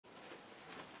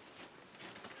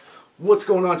What's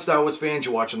going on, Star Wars fans?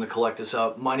 You're watching The Collector's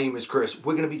Hub. My name is Chris.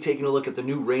 We're going to be taking a look at the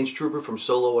new Range Trooper from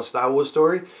Solo: A Star Wars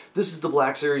Story. This is the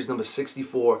Black Series number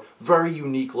 64. Very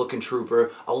unique looking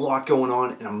trooper. A lot going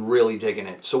on, and I'm really digging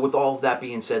it. So with all of that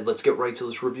being said, let's get right to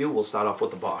this review. We'll start off with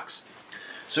the box.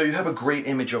 So you have a great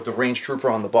image of the Range Trooper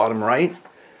on the bottom right.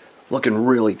 Looking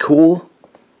really cool.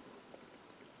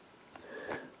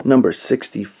 Number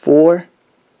 64.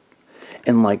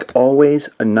 And like always,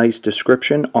 a nice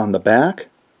description on the back.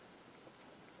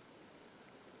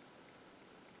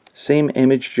 Same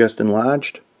image, just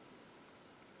enlarged.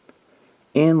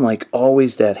 And like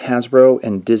always, that Hasbro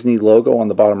and Disney logo on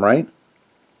the bottom right.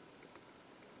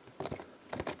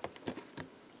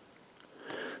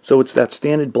 So it's that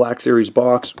standard Black Series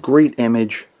box. Great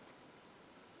image.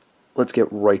 Let's get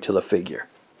right to the figure.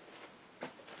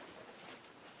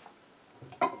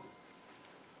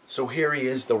 So here he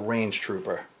is, the Range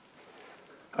Trooper.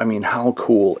 I mean, how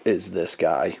cool is this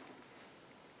guy?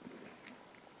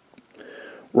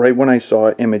 Right when I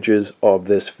saw images of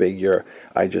this figure,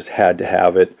 I just had to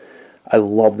have it. I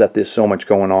love that there's so much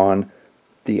going on.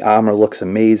 The armor looks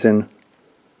amazing.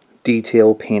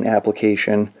 Detail, paint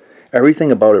application,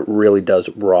 everything about it really does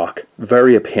rock.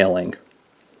 Very appealing.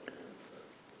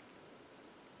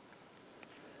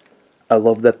 I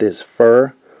love that there's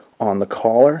fur on the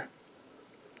collar.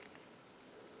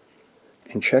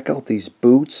 And check out these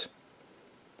boots.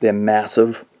 They're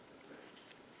massive.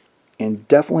 And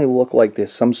definitely look like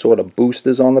there's some sort of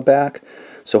boosters on the back.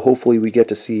 So hopefully we get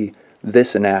to see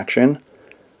this in action,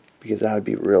 because that would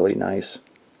be really nice.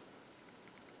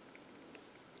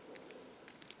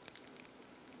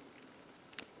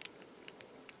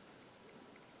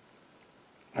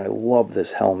 I love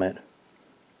this helmet.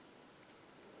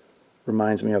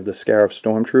 Reminds me of the Scarif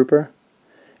Stormtrooper.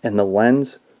 And the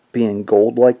lens being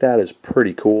gold like that is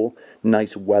pretty cool.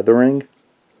 Nice weathering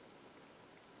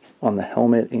on the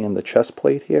helmet and the chest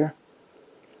plate here.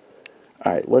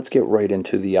 Alright, let's get right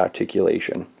into the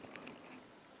articulation.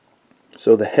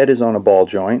 So the head is on a ball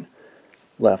joint,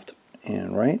 left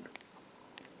and right,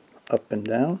 up and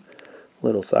down,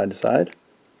 little side to side.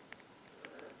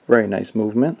 Very nice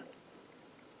movement.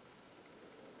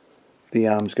 The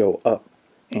arms go up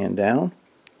and down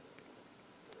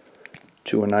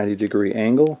to a 90-degree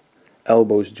angle.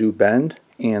 Elbows do bend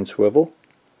and swivel.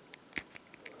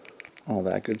 All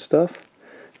that good stuff.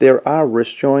 There are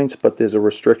wrist joints, but there's a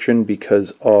restriction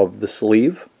because of the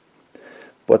sleeve.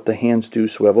 But the hands do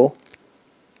swivel.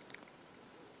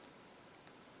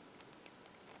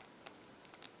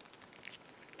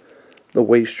 The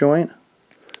waist joint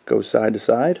goes side to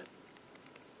side.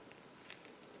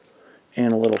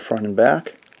 And a little front and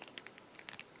back.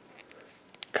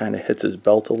 Kind of hits his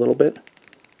belt a little bit.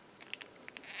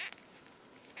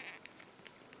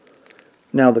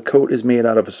 Now the coat is made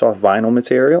out of a soft vinyl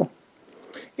material,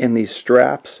 and these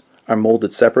straps are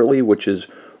molded separately, which is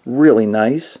really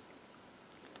nice.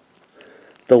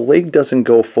 The leg doesn't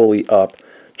go fully up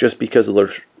just because of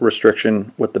the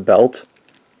restriction with the belt.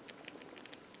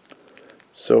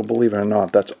 So believe it or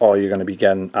not, that's all you're going to be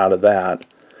getting out of that.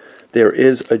 There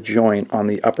is a joint on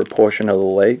the upper portion of the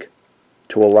leg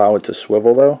to allow it to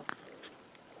swivel though.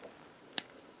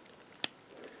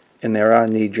 And there are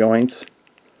knee joints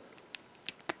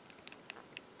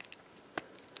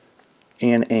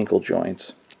and ankle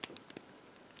joints,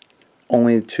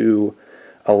 only to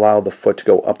allow the foot to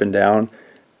go up and down.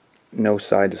 No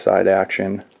side to side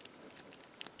action,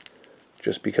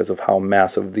 just because of how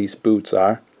massive these boots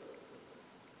are.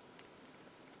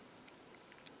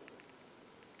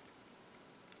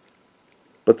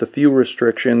 But the few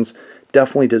restrictions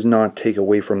definitely does not take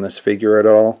away from this figure at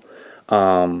all.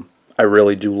 I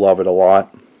really do love it a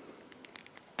lot.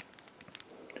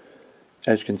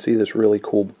 As you can see, this really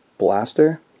cool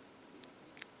blaster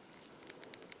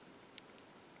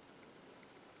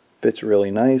fits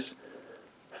really nice.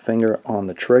 Finger on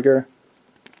the trigger,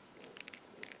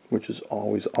 which is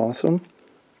always awesome.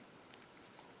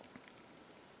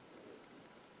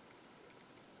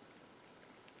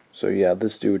 So yeah,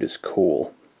 this dude is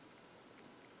cool.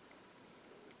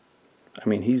 I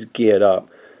mean, he's geared up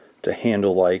to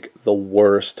handle like the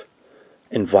worst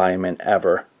environment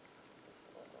ever.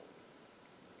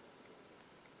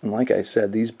 And like I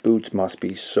said, these boots must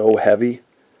be so heavy.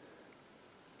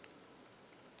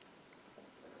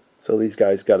 So these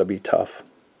guys gotta be tough.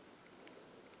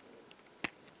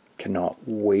 Cannot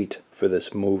wait for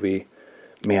this movie.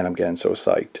 Man, I'm getting so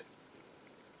psyched.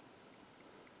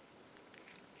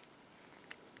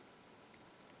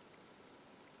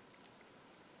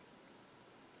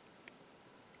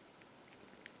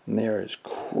 And there is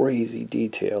crazy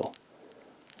detail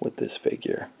with this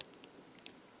figure.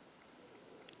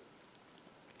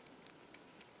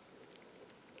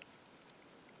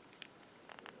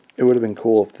 It would have been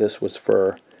cool if this was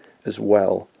fur as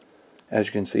well. As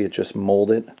you can see, it just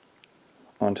molded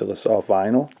onto the soft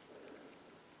vinyl.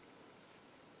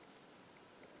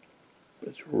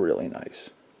 It's really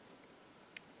nice.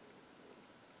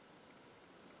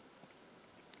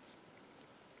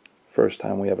 First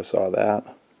time we ever saw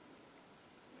that.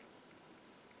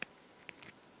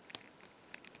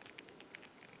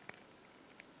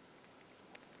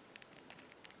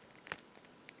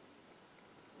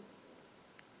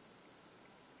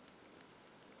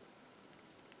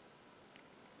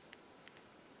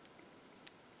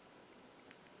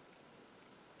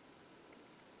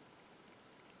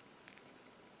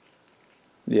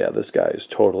 Yeah, this guy is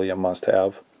totally a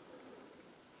must-have.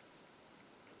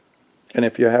 And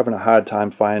if you're having a hard time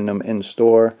finding them in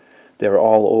store, they're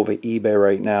all over eBay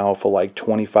right now for like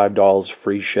 $25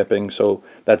 free shipping, so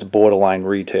that's borderline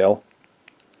retail.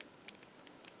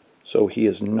 So he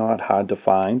is not hard to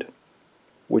find,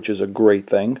 which is a great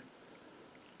thing.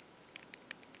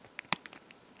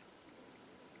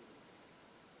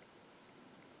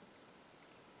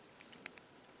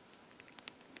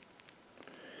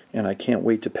 And I can't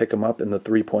wait to pick him up in the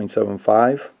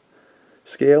 3.75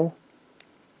 scale.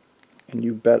 And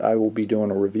you bet I will be doing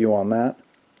a review on that,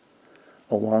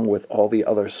 along with all the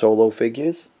other solo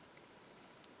figures.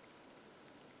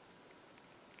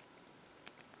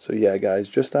 So yeah, guys,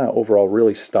 just overall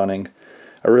really stunning.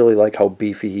 I really like how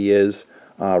beefy he is,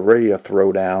 ready to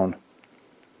throw down.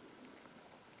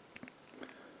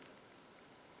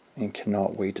 And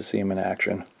cannot wait to see him in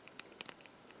action.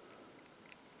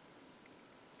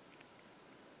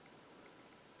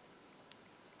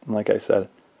 And like I said,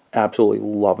 absolutely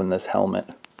loving this helmet.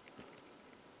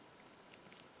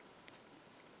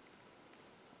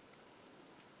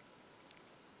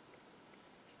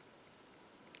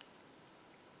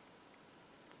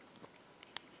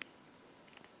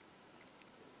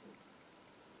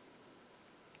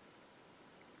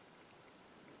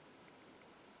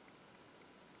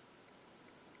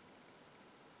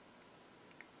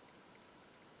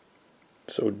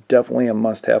 So definitely a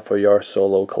must-have for your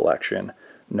solo collection,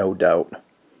 no doubt.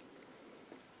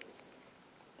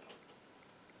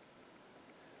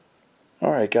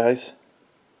 Alright guys,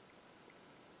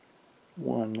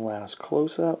 one last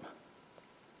close-up.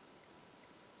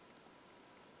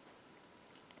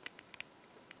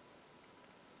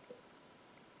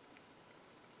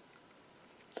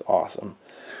 It's awesome.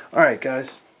 Alright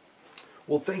guys,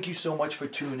 well, thank you so much for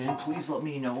tuning in. Please let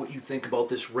me know what you think about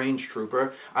this Range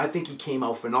Trooper. I think he came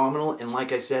out phenomenal, and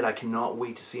like I said, I cannot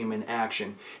wait to see him in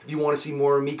action. If you want to see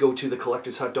more of me, go to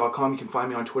thecollectorshut.com. You can find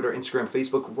me on Twitter, Instagram,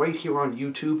 Facebook, right here on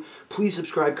YouTube. Please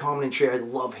subscribe, comment, and share. I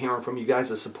love hearing from you guys.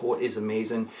 The support is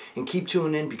amazing. And keep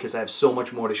tuning in because I have so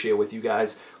much more to share with you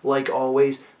guys. Like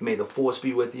always, may the Force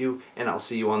be with you, and I'll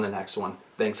see you on the next one.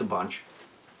 Thanks a bunch.